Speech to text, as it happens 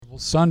couple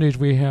Sundays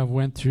we have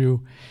went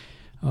through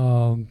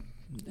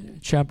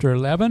chapter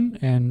 11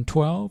 and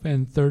 12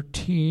 and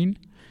 13,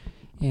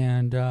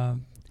 and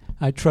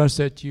I trust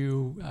that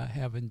you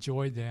have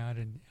enjoyed that,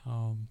 and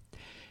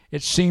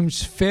it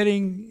seems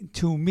fitting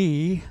to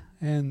me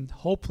and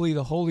hopefully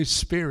the Holy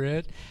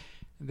Spirit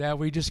that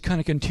we just kind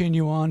of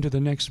continue on to the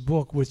next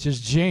book, which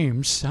is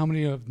James. How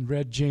many have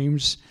read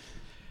James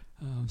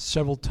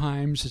several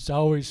times? It's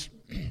always,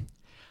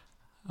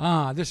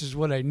 this is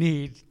what I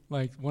need,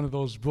 like one of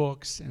those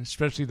books, and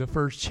especially the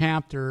first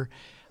chapter.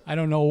 I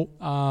don't know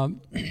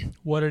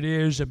what it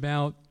is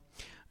about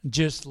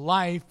just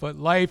life, but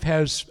life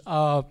has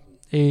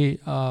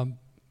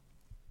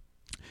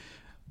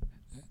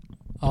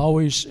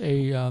always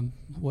a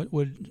what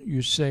would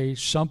you say,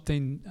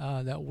 something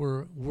that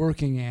we're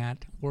working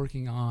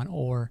on,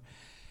 or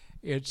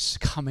it's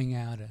coming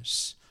at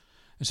us.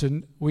 And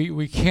so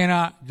we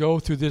cannot go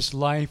through this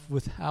life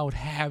without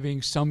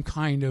having some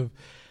kind of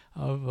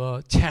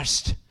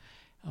test,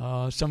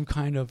 some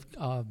kind of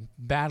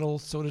battle,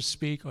 so to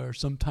speak, or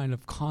some kind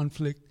of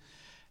conflict.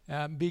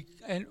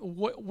 And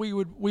what we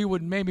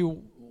would maybe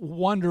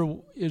wonder,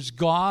 is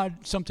God,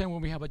 sometimes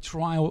when we have a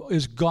trial,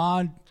 is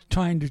God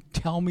trying to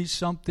tell me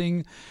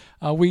something?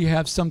 We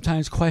have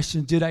sometimes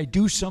questions, did I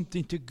do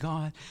something to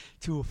God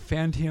to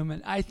offend him?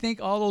 And I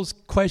think all those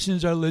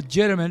questions are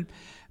legitimate,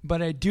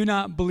 but I do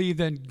not believe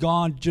that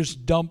God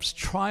just dumps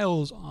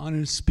trials on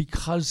us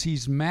because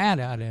he's mad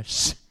at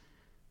us.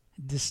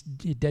 That's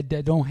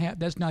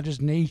not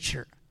his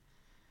nature.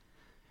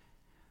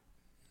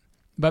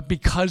 But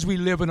because we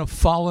live in a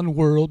fallen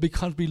world,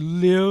 because we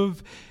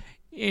live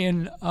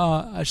in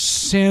a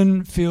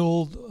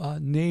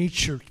sin-filled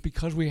nature,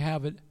 because we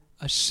have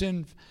a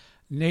sin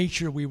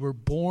nature we were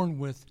born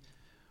with,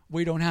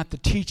 we don't have to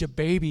teach a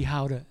baby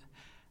how to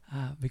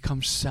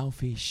become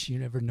selfish. You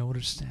never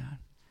noticed that.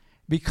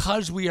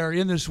 Because we are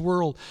in this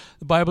world,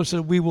 the Bible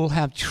says we will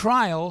have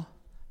trial,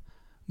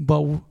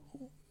 but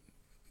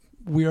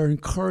we are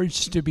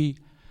encouraged to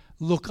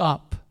look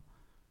up.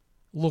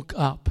 Look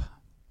up.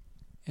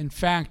 In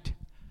fact,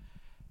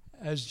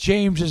 as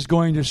James is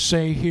going to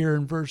say here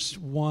in verse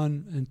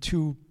 1 and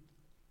 2,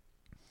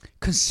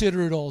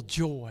 consider it all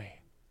joy.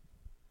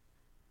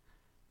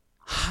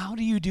 How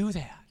do you do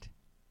that?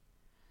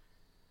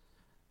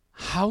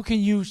 How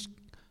can you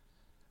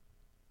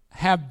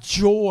have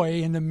joy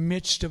in the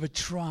midst of a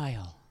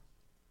trial?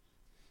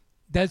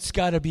 That's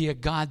got to be a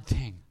God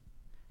thing.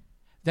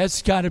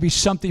 That's got to be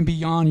something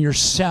beyond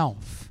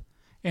yourself.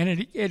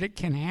 And it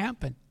can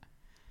happen.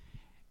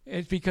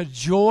 It's because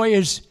joy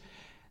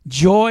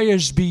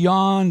is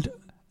beyond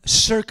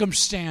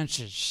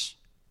circumstances.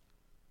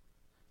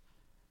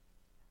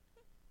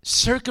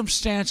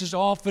 Circumstances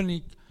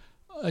often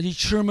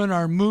determine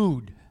our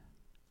mood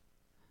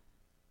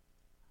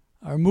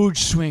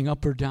swing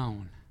up or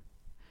down,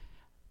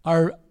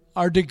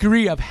 our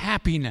degree of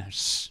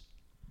happiness.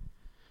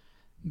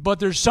 But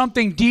there's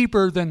something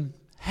deeper than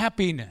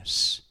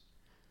happiness.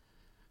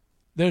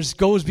 This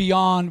goes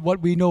beyond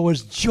what we know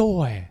as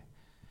joy.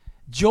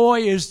 Joy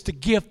is the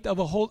gift of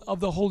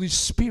the Holy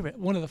Spirit,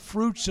 one of the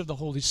fruits of the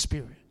Holy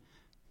Spirit,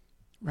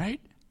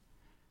 right?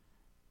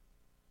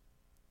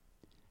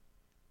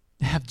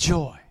 Have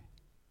joy.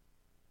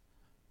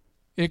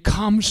 It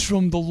comes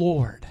from the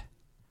Lord.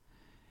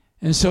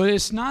 And so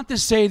it's not to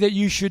say that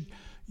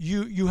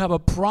you have a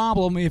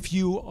problem if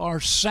you are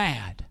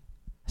sad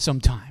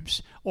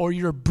sometimes, or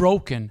you're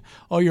broken,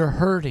 or you're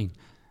hurting.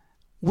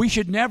 We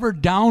should never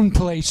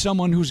downplay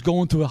someone who's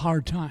going through a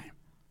hard time.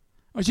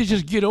 We should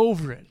just get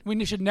over it.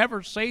 We should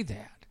never say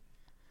that.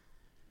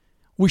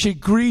 We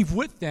should grieve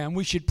with them.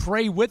 We should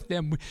pray with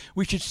them.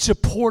 We should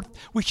support.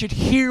 We should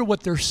hear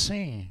what they're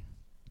saying.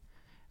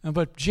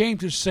 But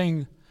James is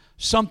saying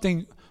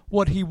something.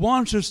 What he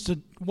wants us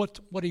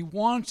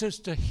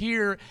to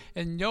hear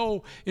and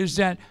know is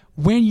that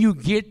when you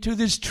get to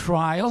this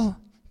trial,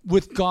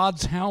 with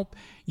God's help,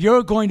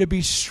 you're going to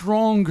be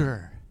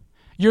stronger.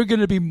 You're going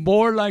to be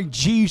more like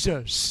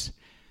Jesus.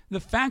 The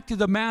fact of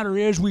the matter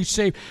is, we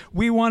say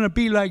we want to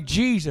be like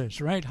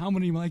Jesus, right? How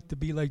many like to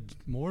be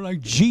more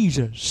like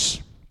Jesus?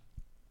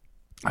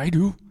 I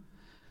do.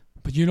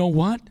 But you know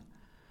what?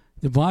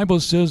 The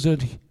Bible says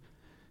that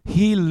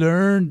he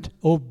learned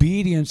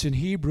obedience in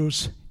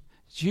Hebrews.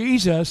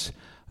 Jesus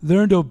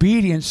learned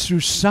obedience through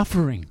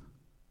suffering.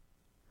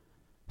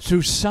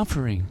 Through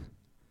suffering.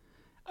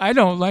 I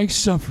don't like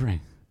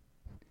suffering.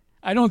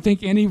 I don't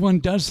think anyone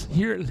does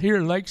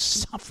here likes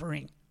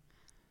suffering.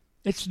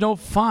 It's no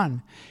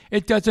fun.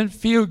 It doesn't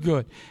feel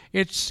good.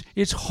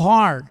 It's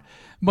hard.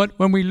 But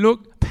when we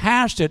look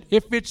past it,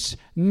 if it's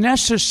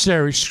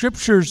necessary,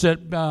 scriptures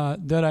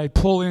that I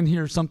pull in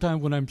here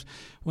sometimes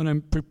when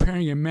I'm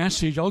preparing a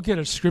message, I'll get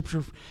a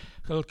scripture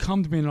that'll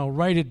come to me and I'll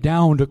write it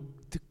down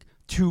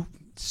to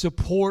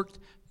support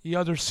the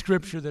other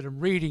scripture that I'm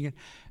reading.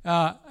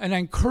 And I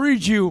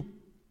encourage you,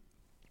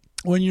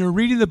 when you're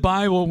reading the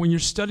Bible, when you're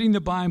studying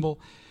the Bible,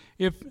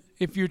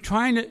 if you're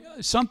trying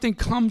to, something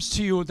comes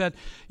to you that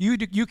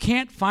you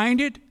can't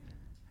find it,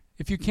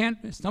 if you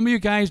can't, some of you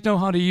guys know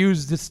how to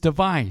use this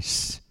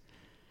device.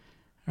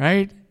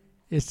 right?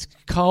 It's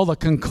called a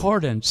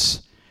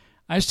concordance.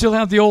 I still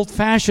have the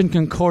old-fashioned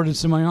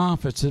concordance in my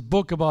office, a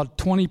book about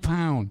 20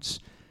 pounds.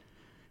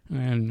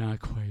 And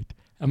not quite.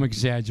 I'm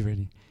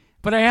exaggerating.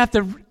 But I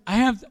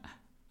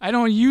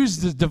don't use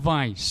the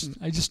device.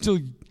 I just still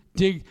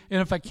dig.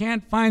 And if I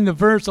can't find the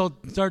verse, I'll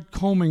start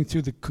combing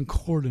through the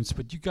concordance.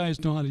 But you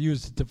guys know how to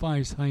use the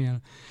device.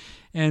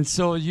 And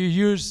so you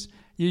use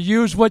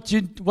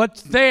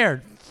what's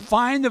there.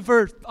 Find the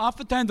verse.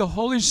 Oftentimes the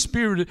Holy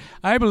Spirit,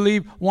 I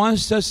believe,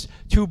 wants us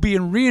to be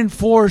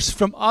reinforced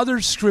from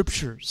other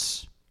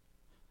scriptures.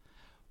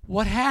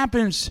 What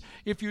happens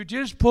if you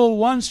just pull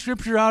one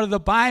scripture out of the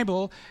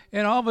Bible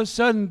and all of a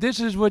sudden this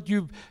is what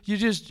you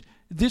build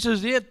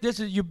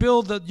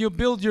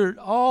your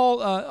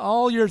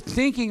all your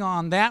thinking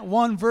on that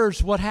one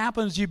verse? What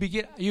happens?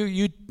 You're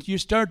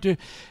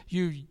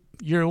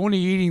only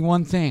eating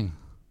one thing.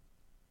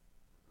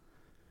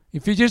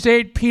 If you just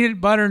ate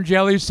peanut butter and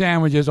jelly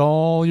sandwiches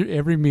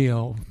every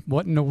meal,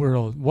 what in the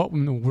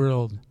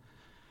world?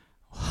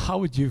 How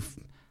would you,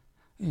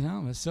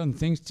 all of a sudden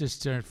things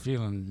just start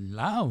feeling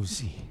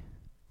lousy.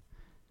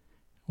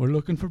 We're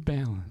looking for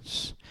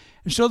balance.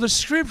 And so the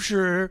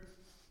scripture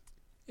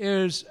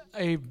is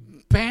a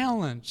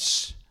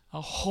balance,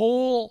 a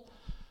whole,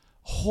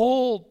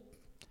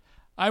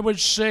 I would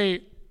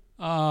say,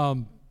 I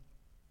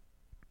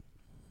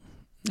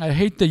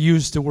hate to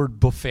use the word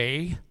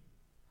buffet.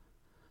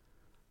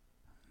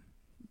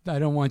 I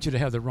don't want you to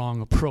have the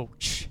wrong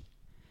approach.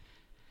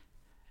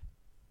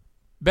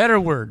 Better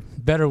word.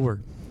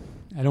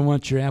 I don't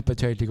want your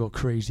appetite to go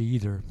crazy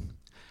either.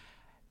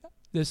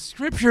 The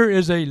scripture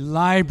is a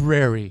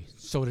library,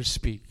 so to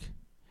speak.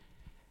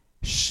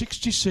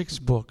 66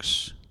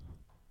 books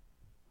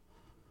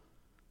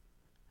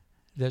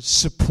that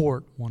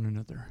support one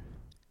another.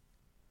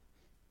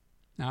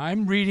 Now,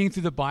 I'm reading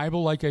through the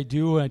Bible like I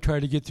do, and I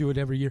try to get through it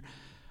every year.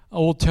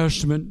 Old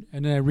Testament,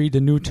 and then I read the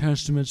New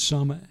Testament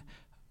some.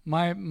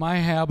 My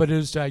habit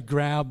is I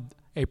grab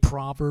a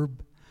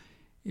proverb.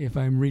 If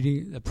I'm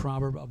reading the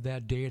proverb of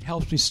that day, it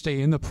helps me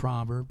stay in the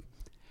proverb.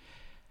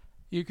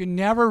 You can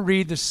never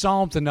read the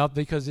Psalms enough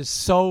because it's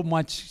so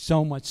much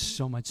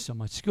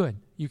good.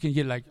 You can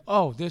get like,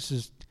 oh, this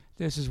is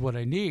what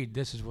I need.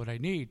 This is what I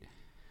need.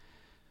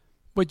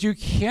 But you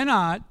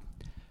cannot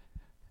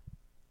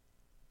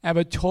have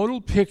a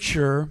total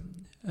picture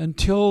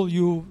until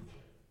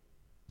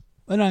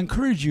and I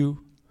encourage you,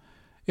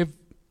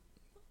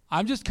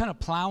 I'm just kind of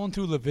plowing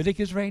through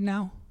Leviticus right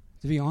now,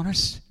 to be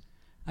honest.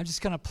 I'm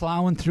just kind of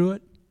plowing through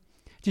it.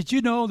 Did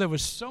you know there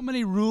was so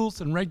many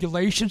rules and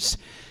regulations?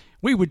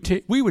 We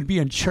would be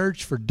in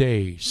church for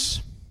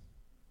days,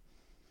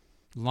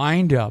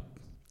 lined up,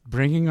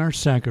 bringing our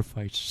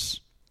sacrifices.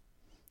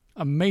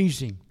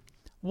 Amazing.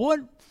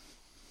 What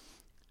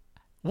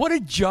a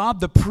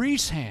job the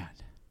priests had.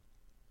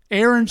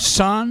 Aaron's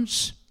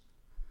sons.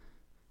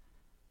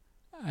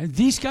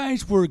 These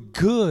guys were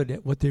good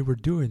at what they were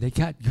doing. They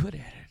got good at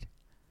it.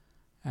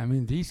 I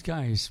mean, these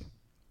guys,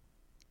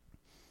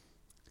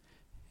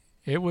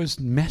 it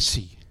was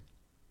messy.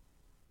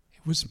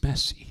 It was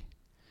messy.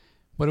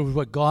 But it was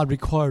what God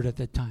required at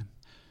that time.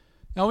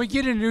 Now we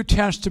get in the New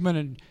Testament,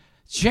 and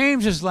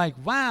James is like,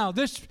 wow,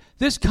 this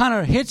kind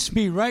of hits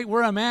me right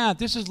where I'm at.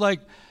 This is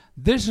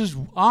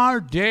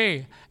our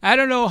day. I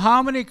don't know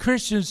how many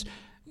Christians,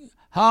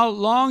 how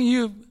long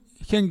you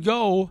can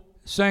go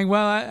saying,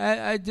 well,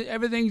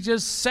 everything's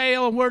just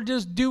sail, and we're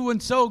just doing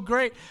so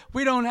great.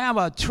 We don't have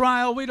a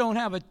trial. We don't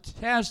have a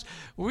test.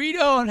 We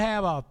don't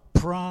have a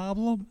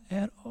problem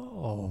at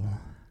all.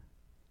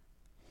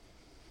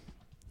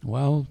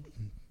 Well,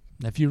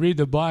 if you read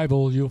the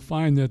Bible, you'll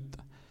find that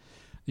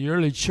the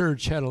early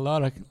church had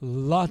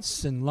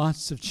lots and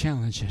lots of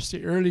challenges.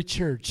 The early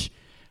church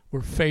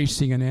were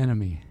facing an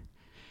enemy.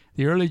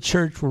 The early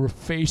church were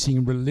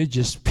facing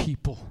religious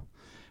people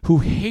who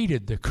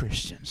hated the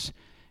Christians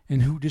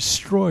and who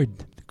destroyed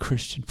the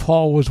Christian.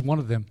 Paul was one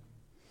of them.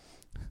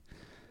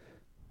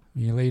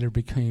 He later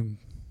became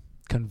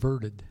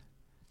converted.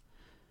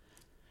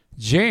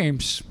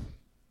 James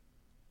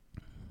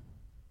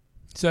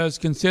says,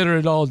 consider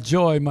it all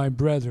joy, my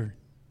brethren,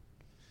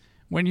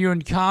 when you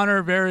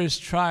encounter various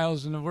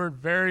trials, and the word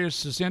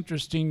various is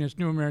interesting, it's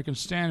New American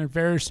Standard,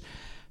 various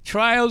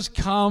trials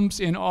comes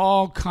in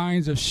all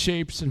kinds of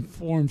shapes and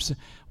forms.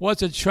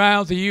 What's a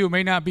trial to you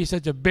may not be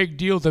such a big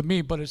deal to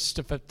me, but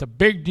if it's a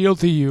big deal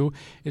to you,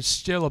 it's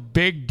still a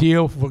big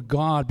deal for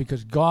God,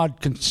 because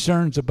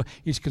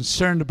He's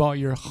concerned about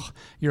your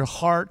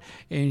heart,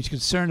 and He's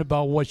concerned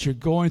about what you're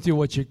going through,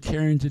 what you're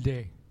carrying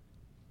today.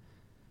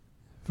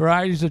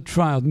 Varieties of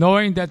trials,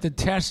 knowing that the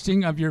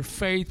testing of your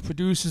faith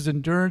produces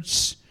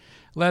endurance.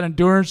 Let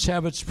endurance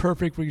have its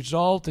perfect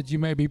result, that you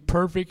may be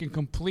perfect and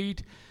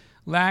complete,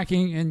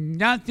 lacking in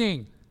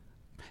nothing.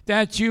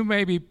 That you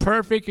may be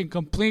perfect and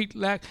complete.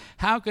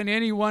 How can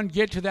anyone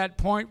get to that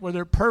point where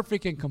they're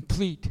perfect and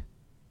complete?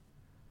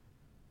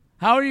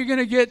 How are you going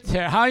to get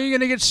there? How are you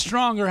going to get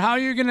stronger? How are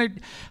you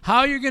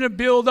going to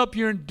build up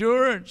your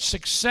endurance?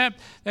 Except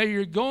that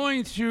you're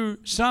going through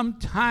some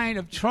kind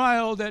of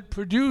trial that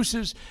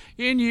produces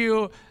in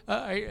you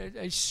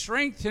a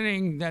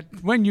strengthening. That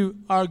when you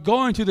are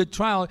going through the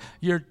trial,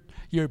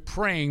 you're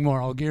praying more.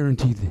 I'll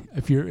guarantee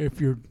that. If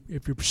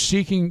you're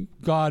seeking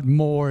God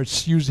more,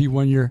 it's usually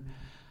when you're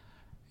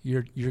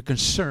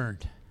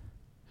concerned,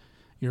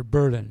 you're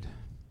burdened.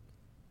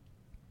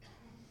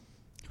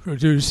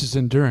 Produces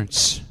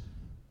endurance.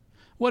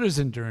 What is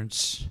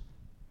endurance?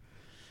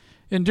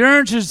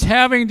 Endurance is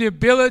having the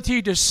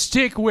ability to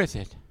stick with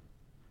it,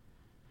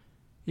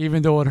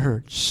 even though it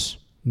hurts,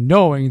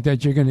 knowing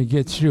that you're going to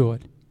get through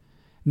it,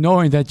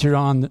 knowing that you're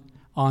on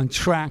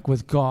track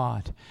with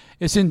God.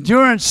 It's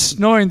endurance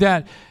knowing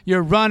that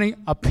you're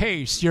running a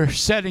pace, you're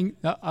setting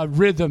a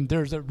rhythm.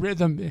 There's a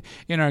rhythm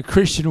in our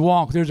Christian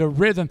walk. There's a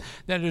rhythm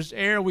that is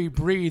air we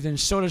breathe, and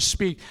so to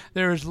speak,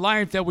 there is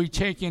life that we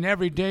take in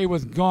every day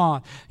with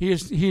God.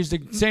 He's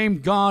the same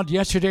God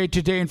yesterday,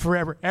 today, and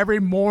forever. Every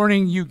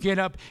morning you get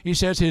up, he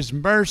says his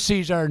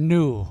mercies are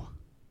new.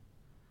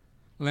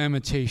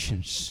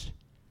 Lamentations.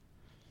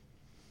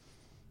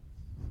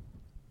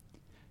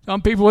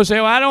 Some people will say,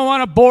 well, I don't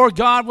want to bore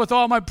God with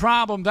all my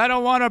problems. I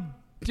don't want to,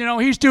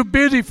 he's too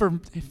busy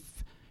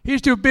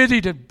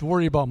to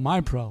worry about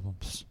my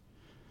problems.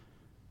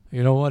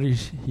 You know what?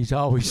 He's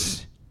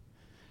always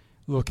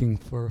looking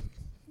for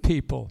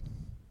people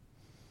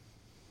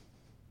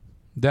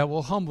that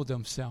will humble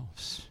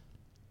themselves.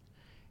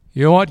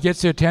 You know what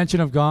gets the attention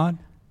of God?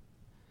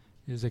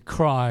 Is a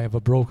cry of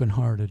a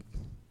brokenhearted,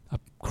 a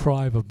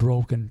cry of a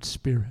broken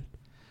spirit,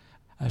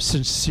 a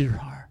sincere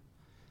heart.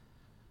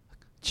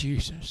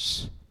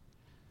 Jesus.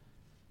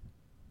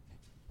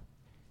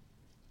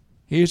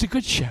 He is a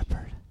good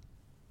shepherd.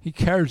 He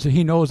cares.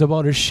 He knows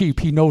about his sheep.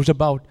 He knows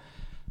about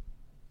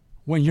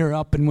when you're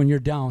up and when you're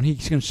down.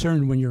 He's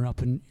concerned when you're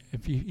up, and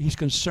if he's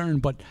concerned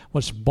about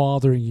what's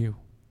bothering you.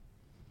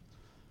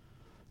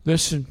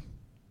 Listen,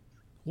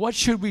 what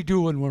should we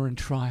do when we're in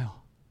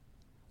trial?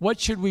 What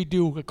should we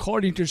do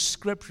according to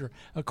Scripture,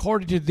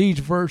 according to these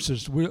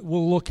verses?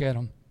 We'll look at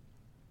them.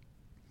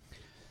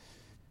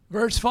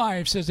 Verse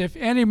 5 says, if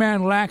any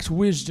man lacks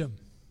wisdom.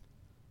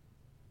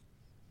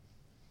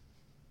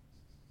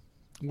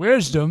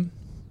 Wisdom,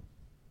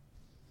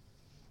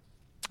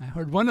 I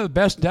heard one of the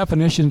best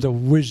definitions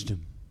of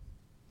wisdom.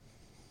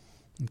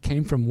 It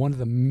came from one of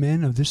the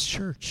men of this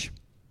church.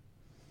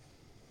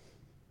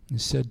 He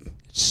said,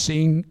 it's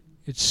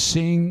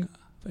seeing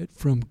it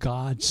from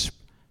God's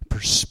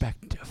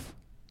perspective.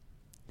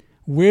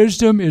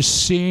 Wisdom is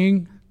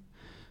seeing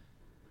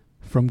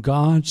from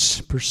God's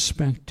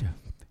perspective.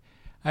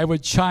 I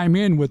would chime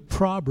in with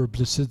Proverbs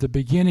that says the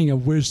beginning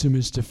of wisdom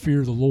is to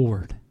fear the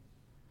Lord.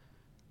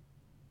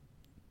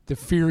 To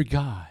fear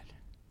God.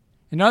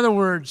 In other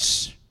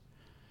words,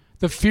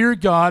 to fear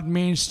God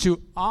means to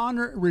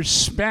honor,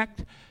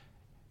 respect,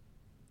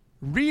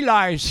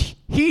 realize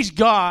He's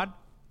God,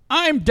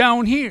 I'm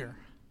down here.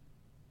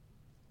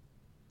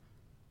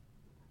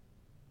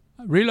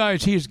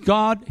 Realize He is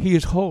God, He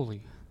is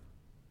holy.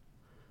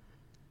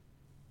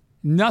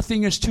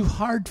 Nothing is too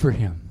hard for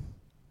Him.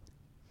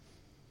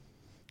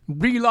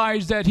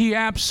 Realize that He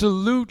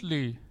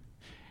absolutely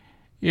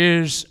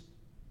is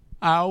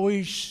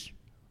always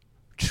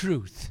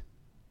truth.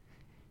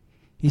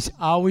 He's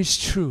always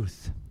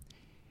truth.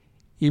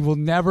 He will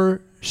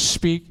never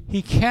speak.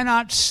 He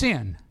cannot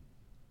sin.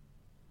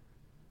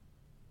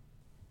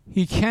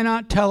 He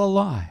cannot tell a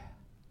lie.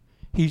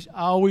 He's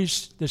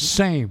always the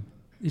same.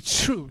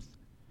 It's truth.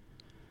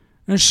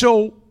 And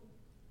so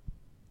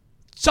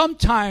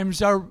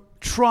sometimes our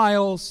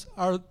trials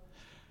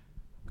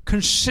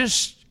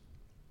consist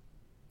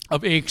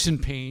of aches and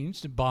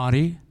pains, the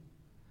body.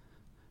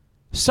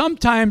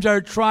 Sometimes our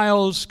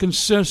trials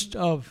consist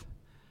of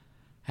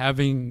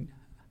having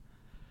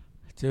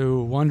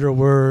to wonder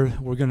where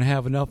we're going to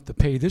have enough to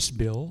pay this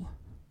bill.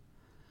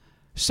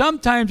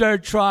 Sometimes our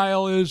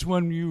trial is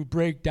when you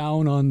break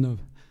down on the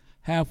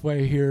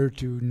halfway here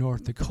to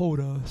North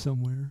Dakota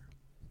somewhere.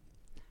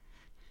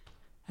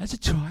 That's a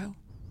trial.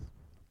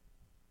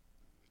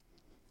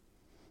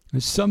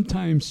 And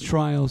sometimes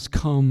trials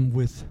come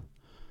with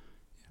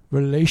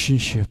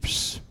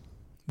relationships,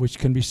 which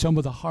can be some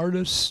of the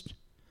hardest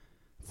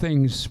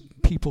things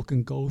people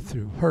can go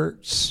through.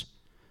 Hurts,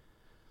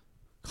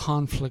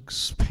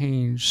 conflicts,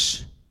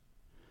 pains.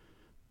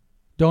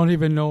 Don't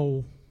even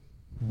know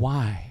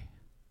why.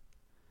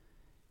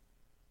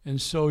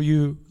 And so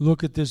you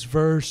look at this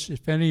verse,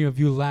 if any of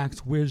you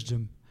lacks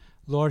wisdom,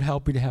 Lord,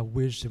 help me to have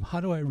wisdom. How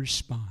do I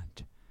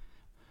respond?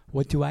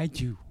 What do I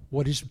do?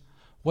 What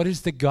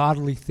is the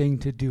godly thing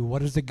to do?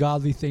 What is the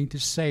godly thing to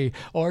say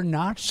or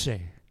not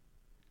say?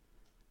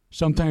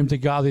 Sometimes the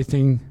godly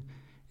thing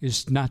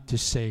is not to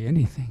say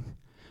anything,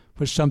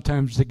 but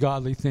sometimes the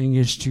godly thing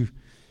is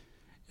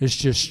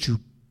just to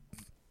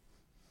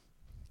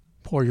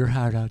pour your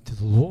heart out to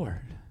the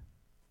Lord.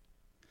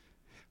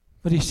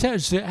 But He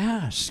says to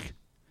ask.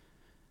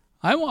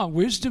 I want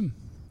wisdom.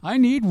 I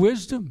need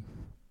wisdom.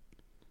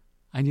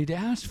 I need to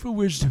ask for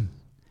wisdom.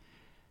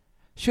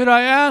 Should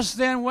I ask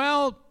then,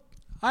 well,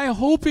 I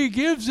hope he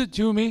gives it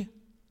to me?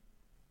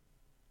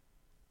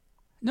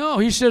 No,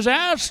 he says,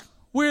 ask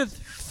with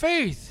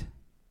faith.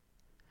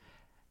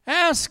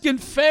 Ask in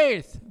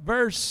faith,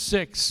 verse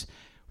 6,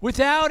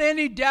 without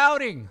any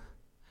doubting.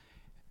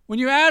 When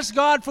you ask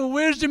God for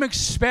wisdom,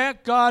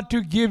 expect God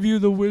to give you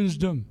the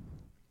wisdom.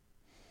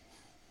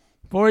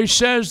 For he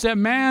says that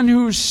man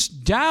who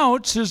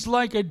doubts is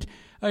like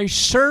a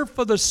surf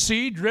of the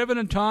sea, driven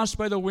and tossed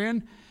by the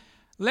wind.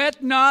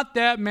 Let not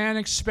that man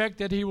expect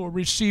that he will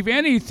receive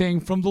anything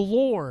from the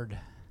Lord.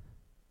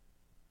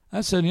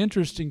 That's an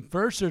interesting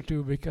verse or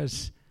two,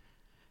 because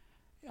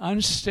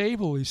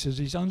unstable, he says,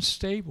 he's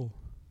unstable.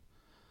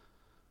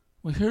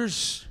 Well,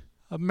 here's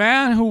a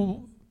man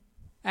who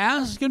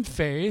asks in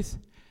faith.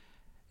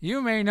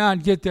 You may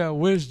not get that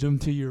wisdom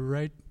till you're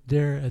right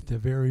there at the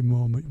very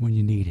moment when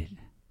you need it.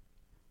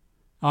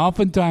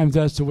 Oftentimes,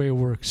 that's the way it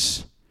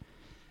works.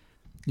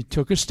 You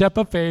took a step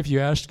of faith, you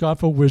asked God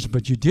for wisdom,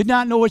 but you did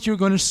not know what you were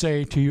going to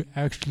say till you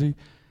actually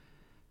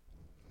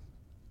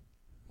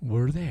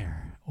were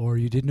there. Or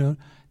you did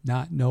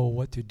not know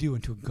what to do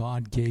until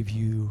God gave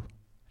you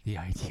the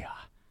idea.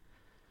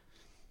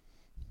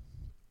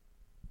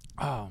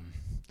 How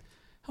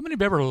many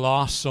have ever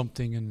lost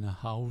something in the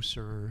house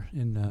or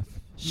in the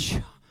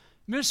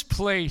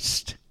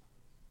misplaced?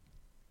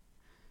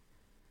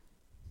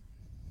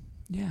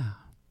 Yeah.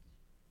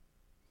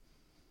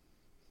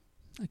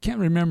 I can't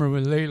remember,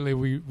 but lately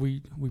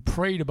we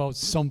prayed about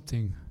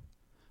something.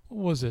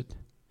 What was it?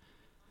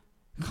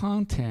 A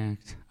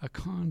contact.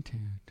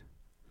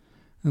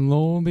 And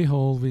lo and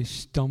behold, we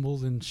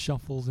stumbled and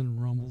shuffled and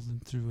rumbled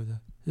and through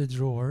the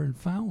drawer and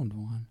found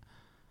one.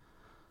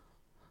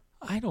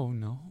 I don't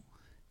know.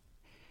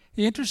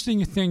 The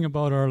interesting thing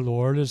about our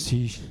Lord is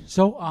He's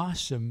so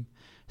awesome,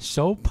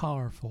 so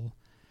powerful,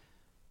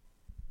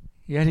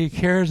 yet He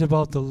cares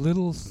about the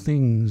little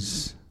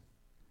things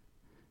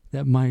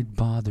that might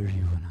bother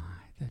you and I.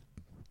 That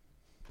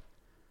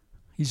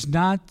He's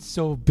not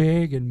so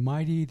big and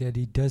mighty that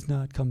He does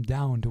not come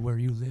down to where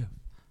you live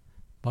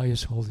by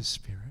His Holy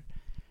Spirit.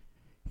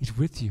 He's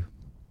with you.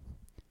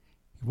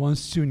 He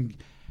wants to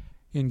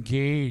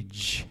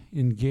engage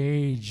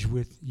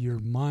with your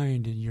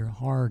mind and your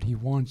heart. He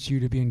wants you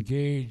to be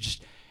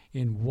engaged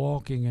in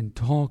walking and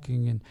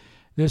talking. And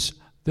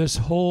this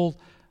whole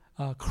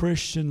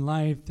Christian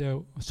life,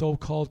 the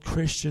so-called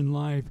Christian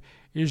life,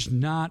 is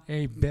not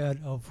a bed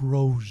of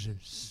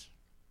roses.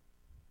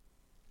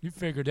 You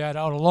figured that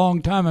out a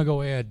long time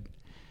ago, Ed.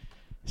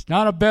 It's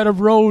not a bed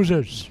of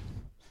roses.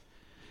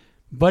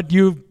 But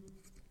you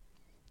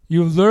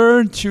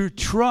learn to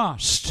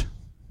trust.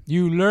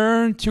 You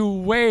learn to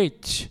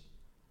wait.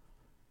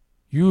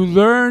 You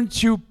learn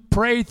to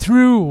pray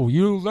through.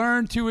 You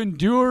learn to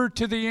endure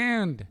to the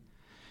end.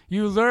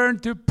 You learn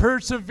to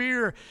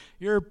persevere.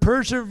 Your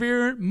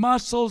perseverant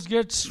muscles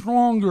get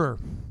stronger.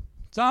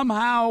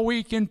 Somehow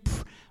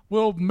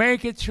we'll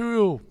make it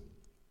through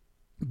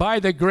by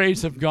the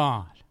grace of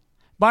God.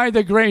 By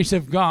the grace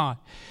of God.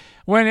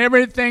 When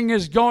everything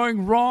is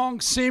going wrong,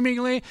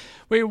 seemingly,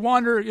 we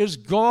wonder, is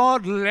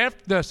God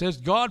left us? Has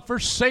God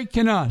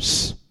forsaken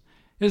us?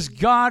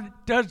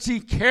 Does He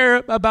care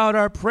about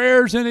our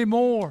prayers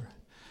anymore?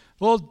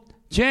 Well,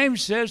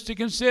 James says to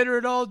consider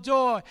it all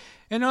joy.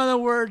 In other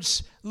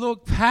words,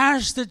 look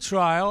past the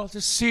trial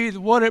to see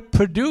what it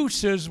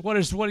produces, what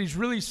he's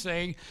really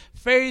saying.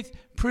 Faith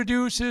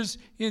produces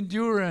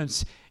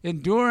endurance.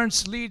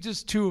 Endurance leads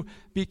us to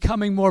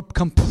becoming more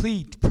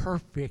complete,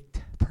 perfect.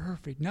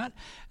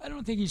 I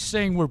don't think he's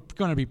saying we're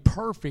going to be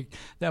perfect,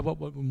 that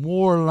but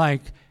more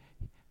like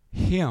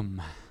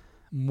Him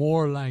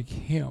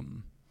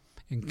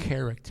in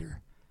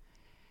character.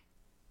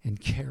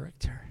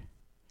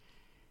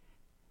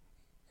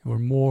 We're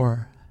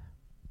more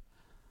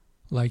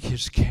like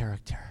His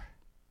character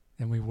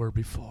than we were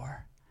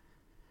before.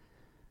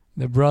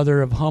 The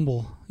brother of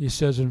humble, he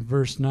says in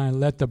verse 9,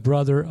 let the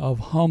brother of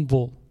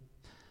humble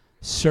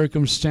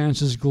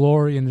circumstances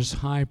glory in his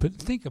high. But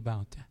think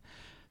about that.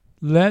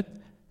 Let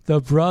the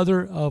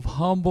brother of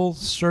humble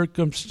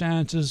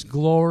circumstances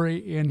glory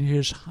in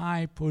his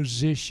high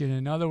position.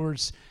 In other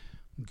words,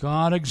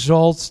 God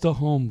exalts the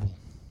humble.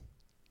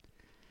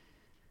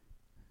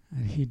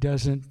 And He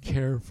doesn't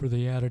care for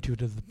the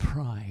attitude of the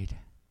pride.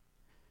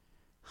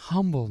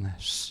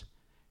 Humbleness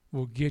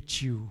will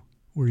get you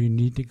where you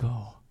need to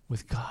go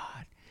with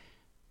God.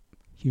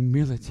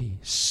 Humility,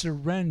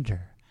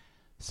 surrender,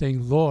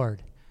 saying,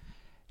 Lord,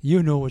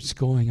 you know what's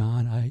going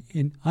on.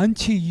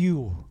 Unto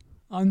you,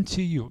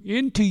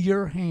 into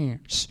your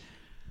hands,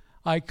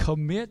 I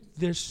commit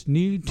this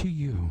need to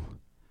you.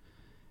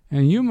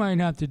 And you might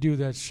have to do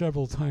that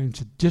several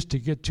times just to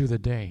get to the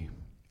day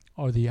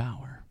or the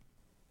hour.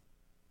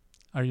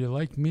 Are you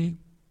like me?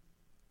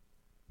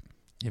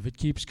 If it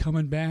keeps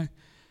coming back,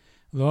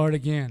 Lord,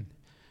 again,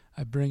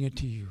 I bring it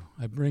to you.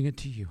 I bring it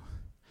to you.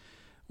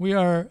 We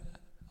are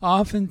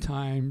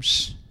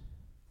oftentimes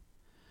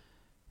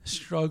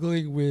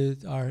struggling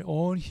with our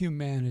own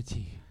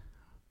humanity,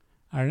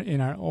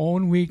 in our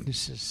own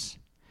weaknesses.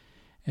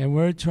 And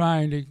we're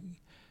trying to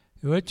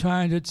We're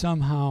trying to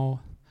somehow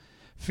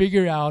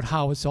figure out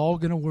how it's all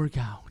going to work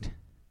out.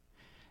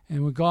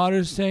 And what God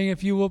is saying,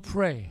 if you will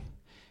pray,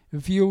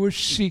 if you will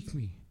seek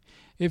me,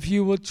 if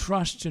you will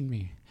trust in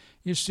me.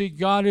 You see,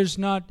 God is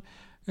not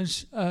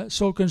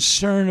so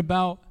concerned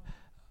about,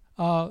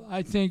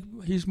 I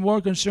think he's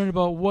more concerned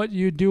about what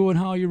you do and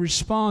how you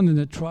respond in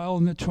the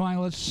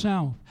trial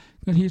itself.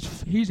 And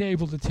he's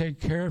able to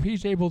take care of.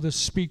 He's able to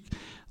speak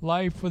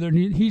life for their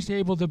need. He's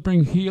able to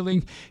bring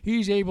healing.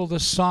 He's able to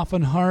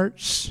soften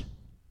hearts.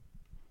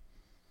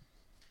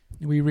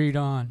 We read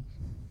on.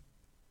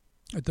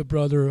 Let the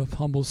brother of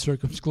humble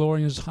circumstance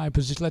glory in his high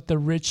position. Let the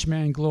rich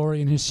man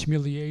glory in his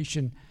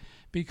humiliation,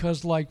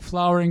 because like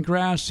flowering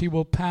grass he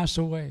will pass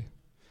away.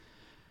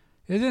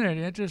 Isn't it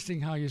interesting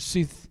how you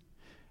see,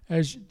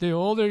 as the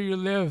older you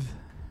live,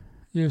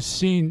 you've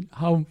seen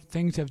how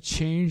things have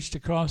changed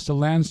across the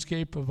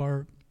landscape of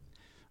our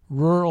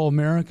rural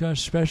America,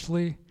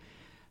 especially.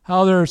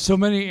 How there are so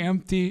many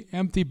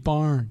empty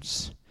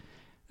barns.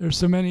 There's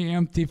so many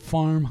empty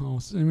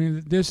farmhouses. I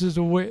mean, this is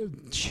the way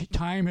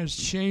time has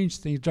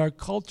changed things. Our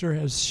culture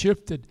has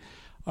shifted.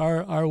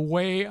 Our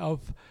way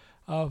of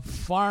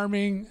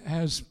farming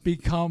has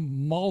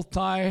become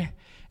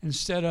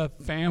instead of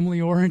family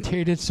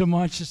orientated so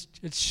much.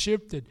 It's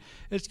shifted.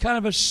 It's kind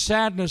of a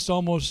sadness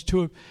almost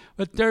to it.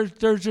 But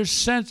there's a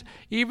sense,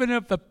 even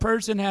if a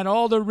person had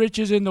all the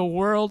riches in the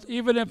world,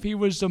 even if he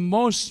was the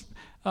most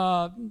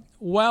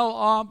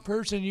well-off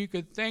person you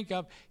could think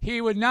of, he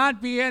would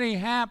not be any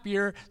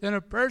happier than a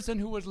person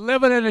who was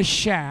living in a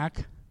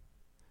shack.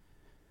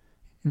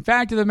 In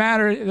fact of the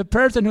matter, the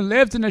person who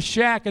lived in a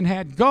shack and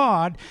had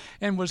God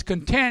and was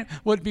content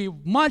would be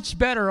much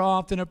better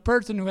off than a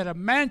person who had a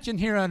mansion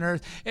here on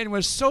earth and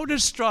was so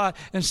distraught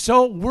and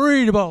so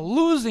worried about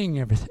losing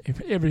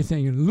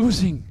everything and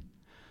losing.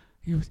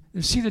 You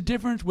see the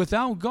difference?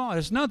 Without God,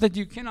 it's not that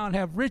you cannot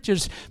have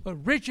riches, but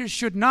riches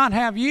should not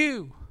have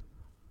you.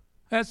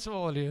 That's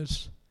all it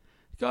is.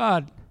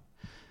 God,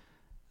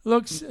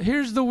 look,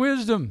 here's the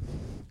wisdom.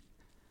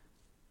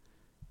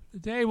 The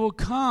day will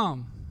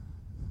come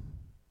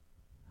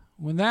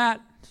when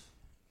that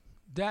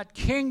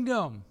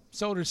kingdom,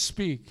 so to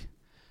speak,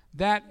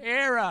 that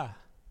era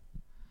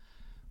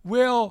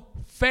will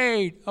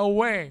fade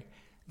away.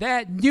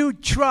 That new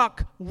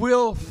truck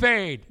will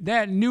fade.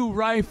 That new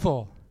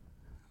rifle,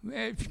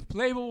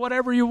 label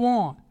whatever you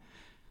want,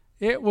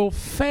 it will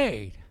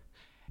fade.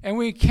 And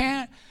we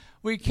can't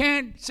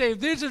say,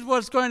 this is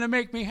what's going to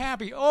make me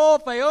happy. Oh,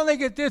 if I only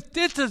get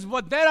this is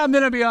what, then I'm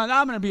going to be on.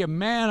 I'm going to be a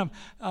man.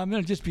 I'm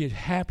going to just be as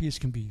happy as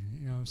can be.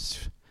 You know,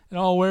 it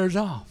all wears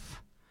off.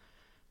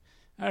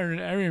 I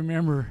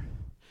remember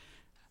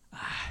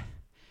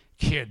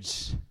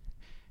kids.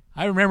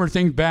 I remember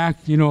things back,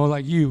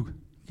 like you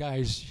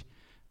guys,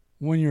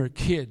 when you're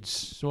kids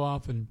so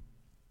often.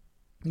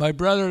 My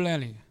brother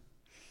Lenny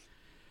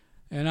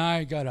and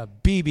I got a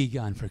BB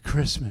gun for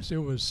Christmas. It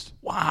was,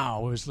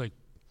 wow, it was like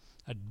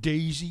a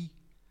daisy,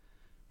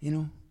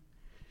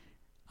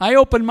 I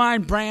opened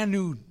mine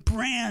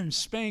brand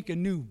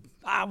spanking new.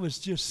 I was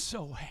just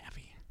so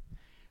happy.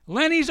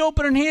 Lenny's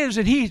opening his,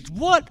 and he's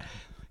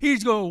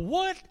going,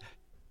 what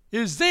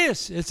is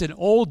this? It's an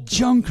old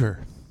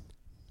junker.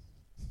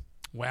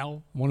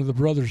 Well, one of the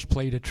brothers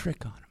played a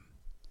trick on him.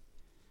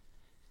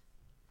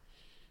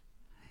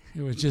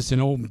 It was just an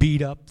old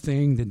beat-up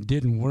thing that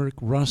didn't work,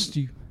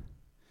 rusty.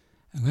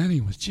 And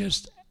Lenny was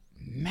just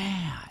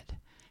mad.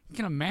 You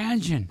can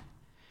imagine.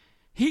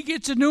 He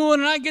gets a new one,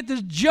 and I get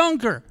this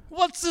junker.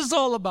 What's this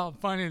all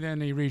about? Finally,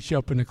 then he reached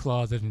up in the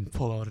closet and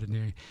pull out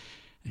and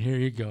here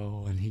you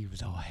go. And he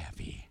was all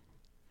happy.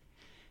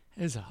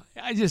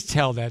 I just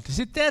tell that.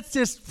 See, that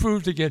just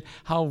proves again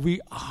how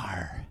we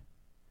are.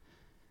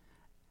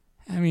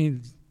 I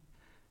mean,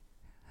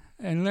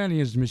 and Lenny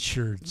has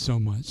matured so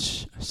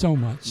much.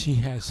 He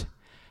has.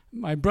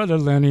 My brother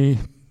Lenny,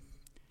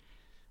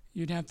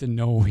 you'd have to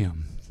know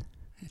him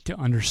to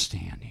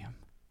understand him.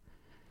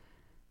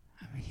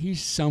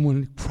 He's someone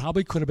who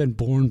probably could have been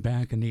born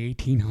back in the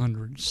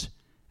 1800s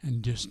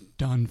and just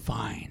done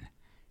fine.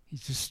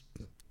 He's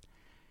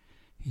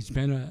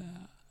been a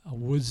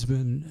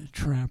woodsman, a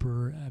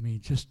trapper,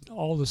 just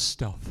all this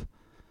stuff.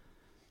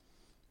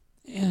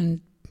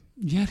 And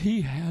yet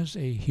he has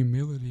a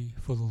humility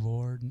for the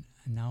Lord. And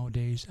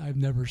nowadays,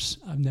 I'm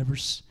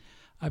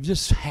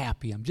just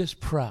happy. I'm just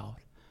proud.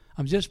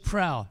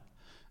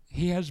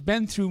 He has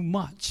been through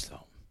much,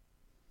 though.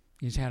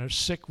 He's had a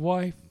sick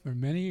wife for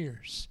many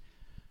years.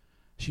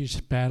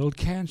 She's battled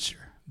cancer,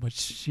 but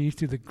she,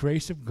 through the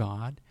grace of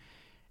God,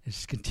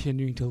 is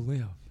continuing to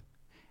live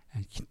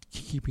and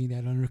keeping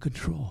that under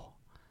control.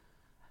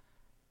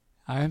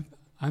 I'm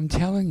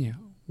telling you,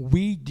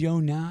 we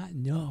do not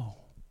know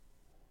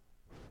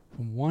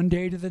from one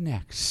day to the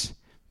next,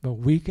 but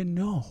we can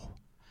know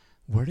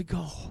where to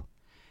go.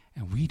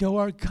 And we know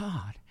our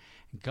God.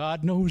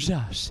 God knows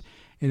us.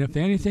 And if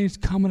anything's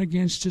coming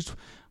against us,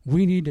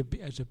 we need to be,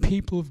 as a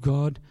people of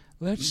God,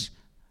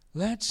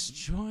 Let's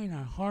join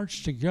our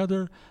hearts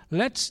together.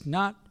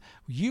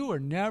 You are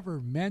never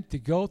meant to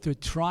go through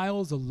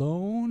trials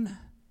alone.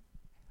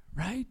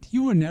 right?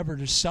 You are never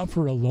to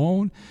suffer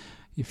alone.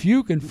 If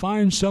you can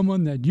find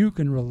someone that you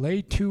can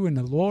relate to in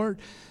the Lord,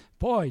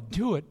 boy,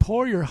 do it.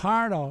 Pour your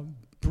heart out.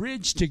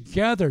 Bridge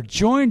together.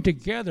 Join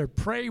together.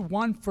 Pray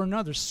one for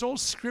another. So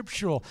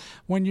scriptural.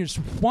 When there's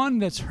one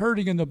that's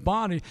hurting in the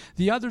body,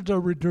 the other to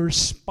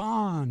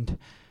respond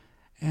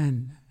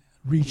and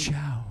reach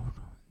out.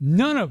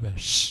 None of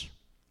us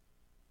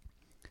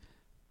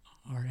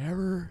are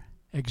ever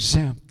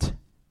exempt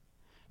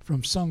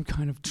from some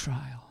kind of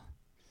trial.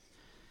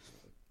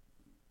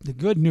 The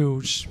good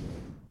news,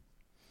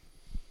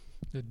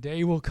 the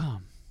day will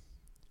come.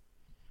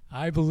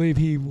 I believe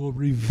he will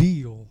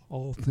reveal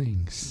all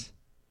things.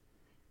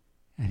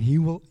 And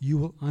you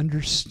will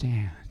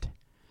understand.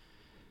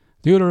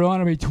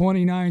 Deuteronomy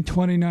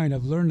 29:29.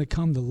 I've learned to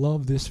come to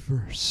love this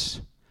verse.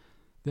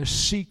 The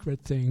secret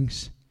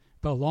things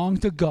belong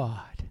to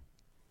God.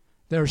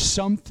 There are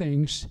some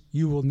things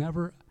you will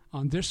never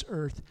on this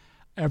earth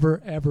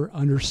ever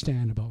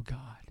understand about God.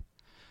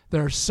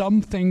 There are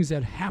some things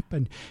that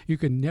happen you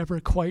can never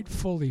quite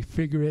fully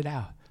figure it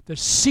out. The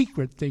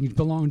secret things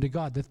belong to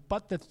God.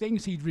 But the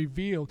things he's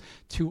revealed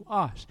to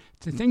us,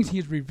 the things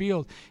he's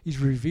revealed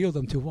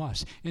them to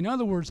us. In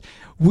other words,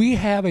 we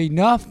have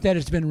enough that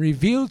has been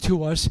revealed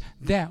to us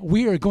that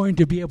we are going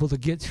to be able to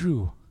get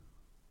through.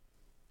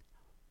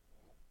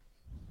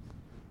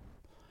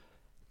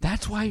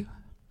 That's why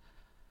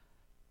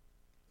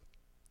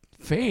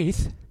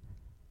faith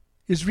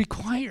is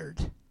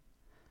required.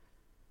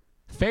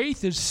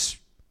 Faith is,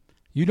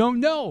 you don't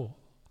know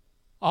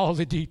all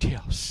the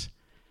details.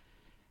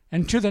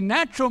 And to the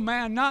natural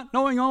man, not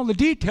knowing all the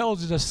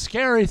details is a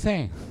scary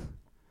thing.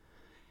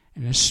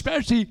 And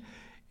especially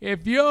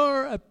if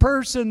you're a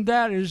person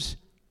that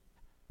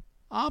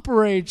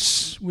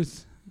operates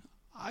with,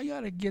 I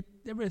got to get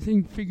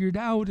everything figured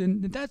out,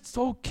 and that's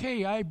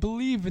okay. I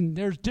believe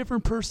there's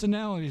different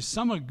personalities.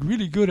 Some are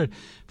really good at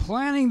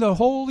planning the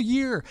whole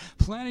year,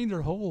 planning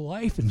their whole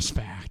life, in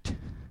fact.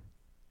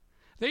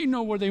 They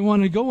know where they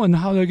want to go and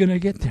how they're going to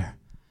get there.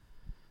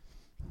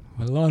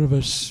 But a lot of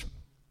us,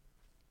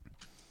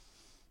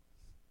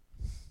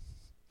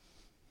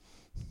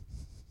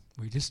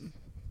 we just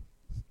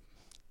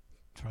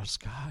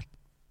trust God.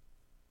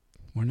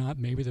 We're not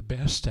maybe the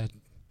best at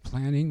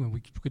planning, when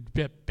we could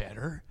get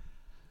better.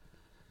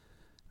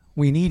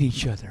 We need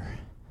each other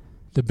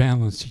to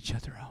balance each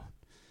other out.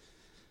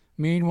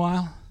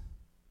 Meanwhile,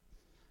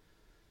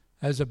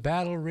 as a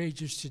battle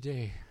rages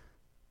today,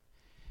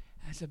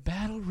 as a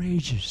battle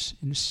rages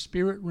in the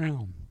spirit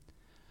realm,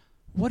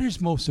 what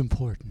is most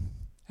important?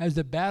 As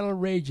the battle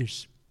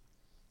rages,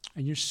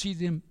 and you see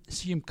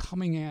him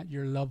coming at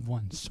your loved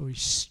ones, so you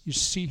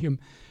see him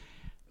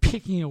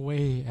picking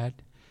away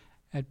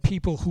at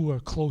people who are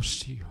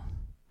close to you.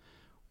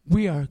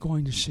 We are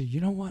going to say,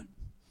 you know what?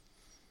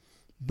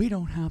 We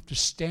don't have to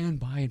stand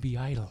by and be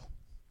idle.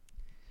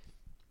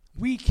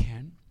 We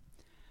can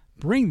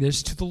bring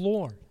this to the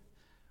Lord.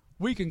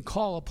 We can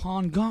call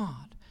upon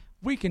God.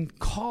 We can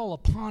call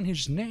upon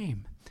his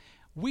name.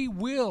 We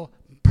will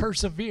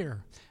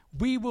persevere.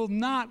 We will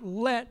not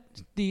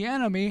let the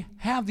enemy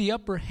have the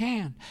upper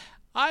hand.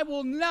 I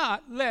will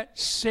not let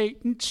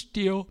Satan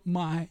steal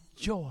my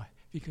joy,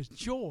 because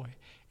joy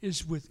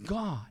is with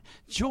God.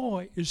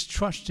 Joy is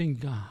trusting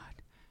God.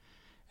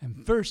 And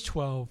verse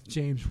 12,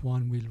 James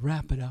 1, we'll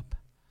wrap it up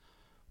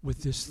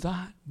with this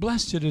thought.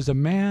 Blessed is a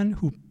man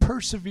who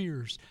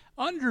perseveres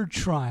under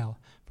trial,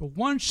 for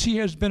once he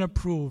has been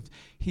approved,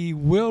 he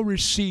will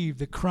receive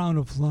the crown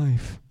of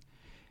life,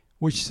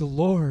 which the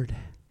Lord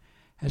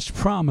has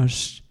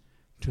promised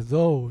to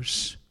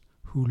those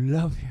who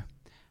love him.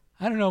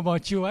 I don't know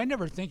about you. I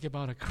never think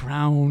about a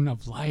crown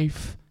of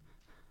life.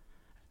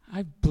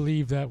 I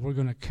believe that we're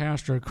going to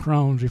cast our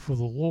crowns before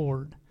the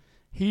Lord.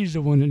 He's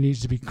the one that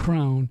needs to be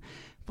crowned.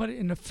 But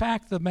in the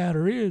fact of the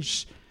matter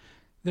is,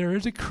 there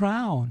is a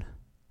crown.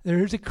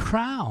 There is a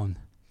crown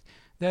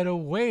that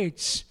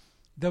awaits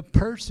the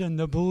person,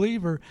 the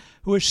believer,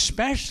 who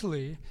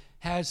especially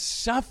has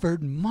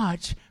suffered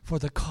much for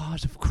the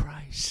cause of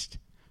Christ.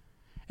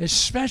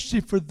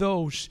 Especially for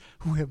those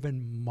who have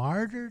been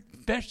martyred,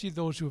 especially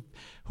those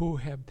who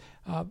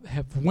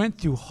have went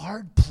through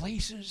hard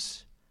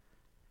places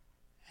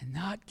and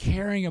not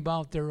caring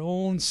about their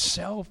own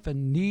self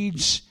and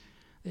needs.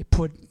 They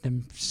put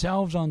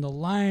themselves on the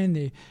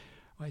line.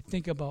 I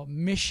think about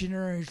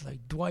missionaries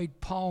like Dwight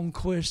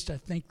Palmquist. I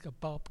think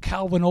about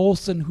Calvin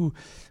Olson, who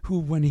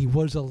when he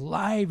was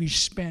alive, he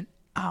spent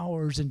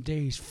hours and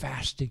days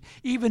fasting.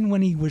 Even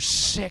when he was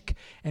sick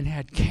and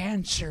had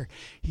cancer,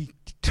 he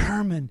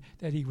determined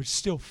that he would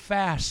still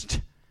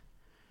fast.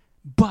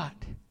 But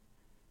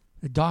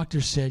the doctor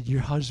said,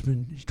 your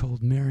husband, he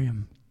told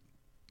Miriam,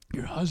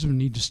 your husband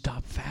needs to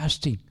stop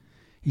fasting.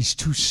 He's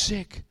too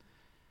sick.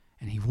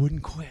 And he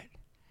wouldn't quit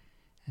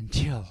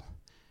until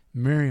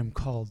Miriam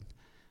called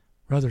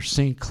Brother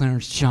St.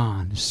 Clarence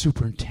John, the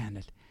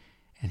superintendent,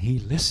 and he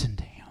listened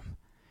to him.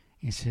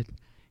 He said,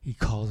 he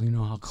called, you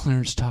know how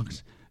Clarence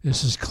talks.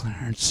 This is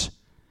Clarence.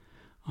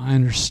 I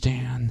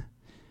understand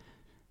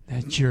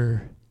that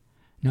you're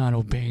not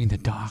obeying the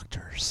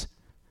doctors.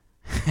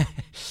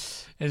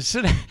 And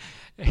so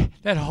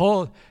that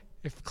whole,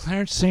 if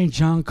Clarence St.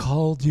 John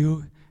called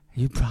you,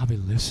 you'd probably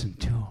listen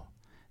too.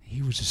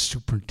 He was a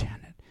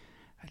superintendent.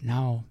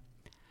 Now,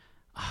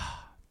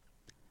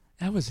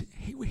 that was,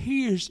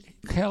 he is,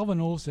 Calvin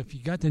Olson, if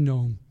you got to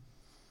know him,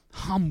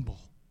 humble,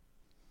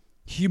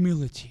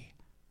 humility,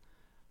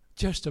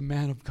 just a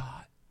man of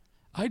God.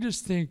 I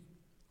just think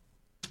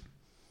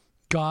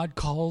God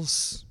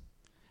calls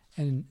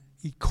and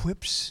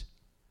equips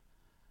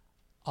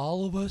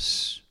all of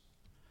us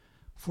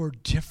for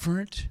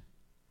different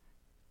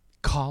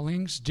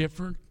callings,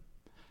 different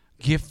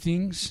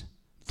giftings,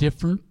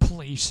 different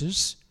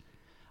places.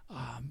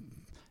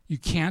 You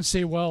can't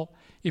say, well,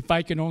 if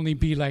I can only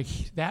be like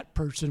that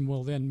person,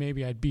 well, then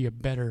maybe I'd be a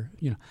better,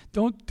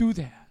 Don't do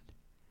that.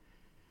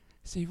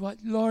 Say, what,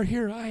 Lord,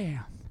 here I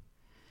am.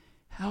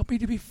 Help me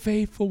to be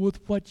faithful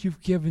with what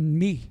you've given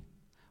me.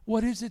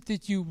 What is it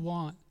that you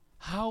want?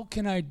 How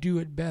can I do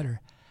it better?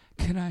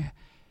 Can I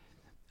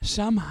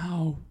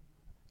somehow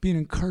be an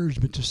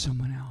encouragement to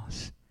someone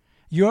else?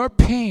 Your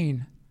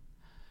pain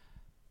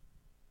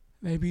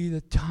may be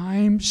the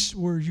times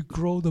where you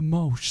grow the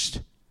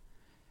most.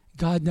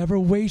 God never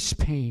wastes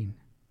pain.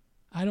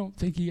 I don't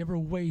think he ever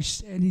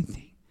wastes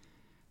anything.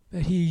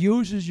 That he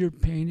uses your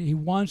pain. He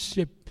wants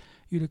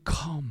you to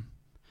come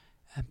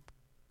and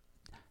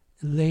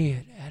lay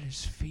it at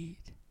his feet.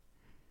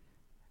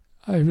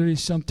 I really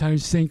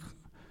sometimes think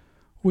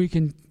we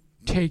can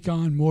take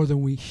on more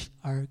than we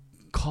are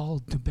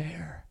called to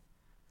bear.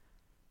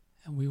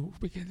 And we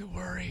begin to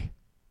worry.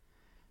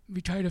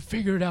 We try to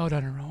figure it out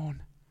on our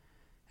own.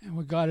 And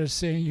what God is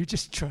saying, you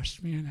just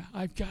trust me and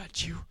I've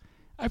got you.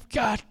 I've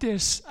got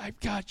this. I've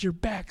got your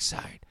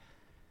backside.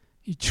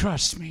 You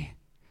trust me.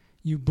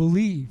 You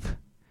believe.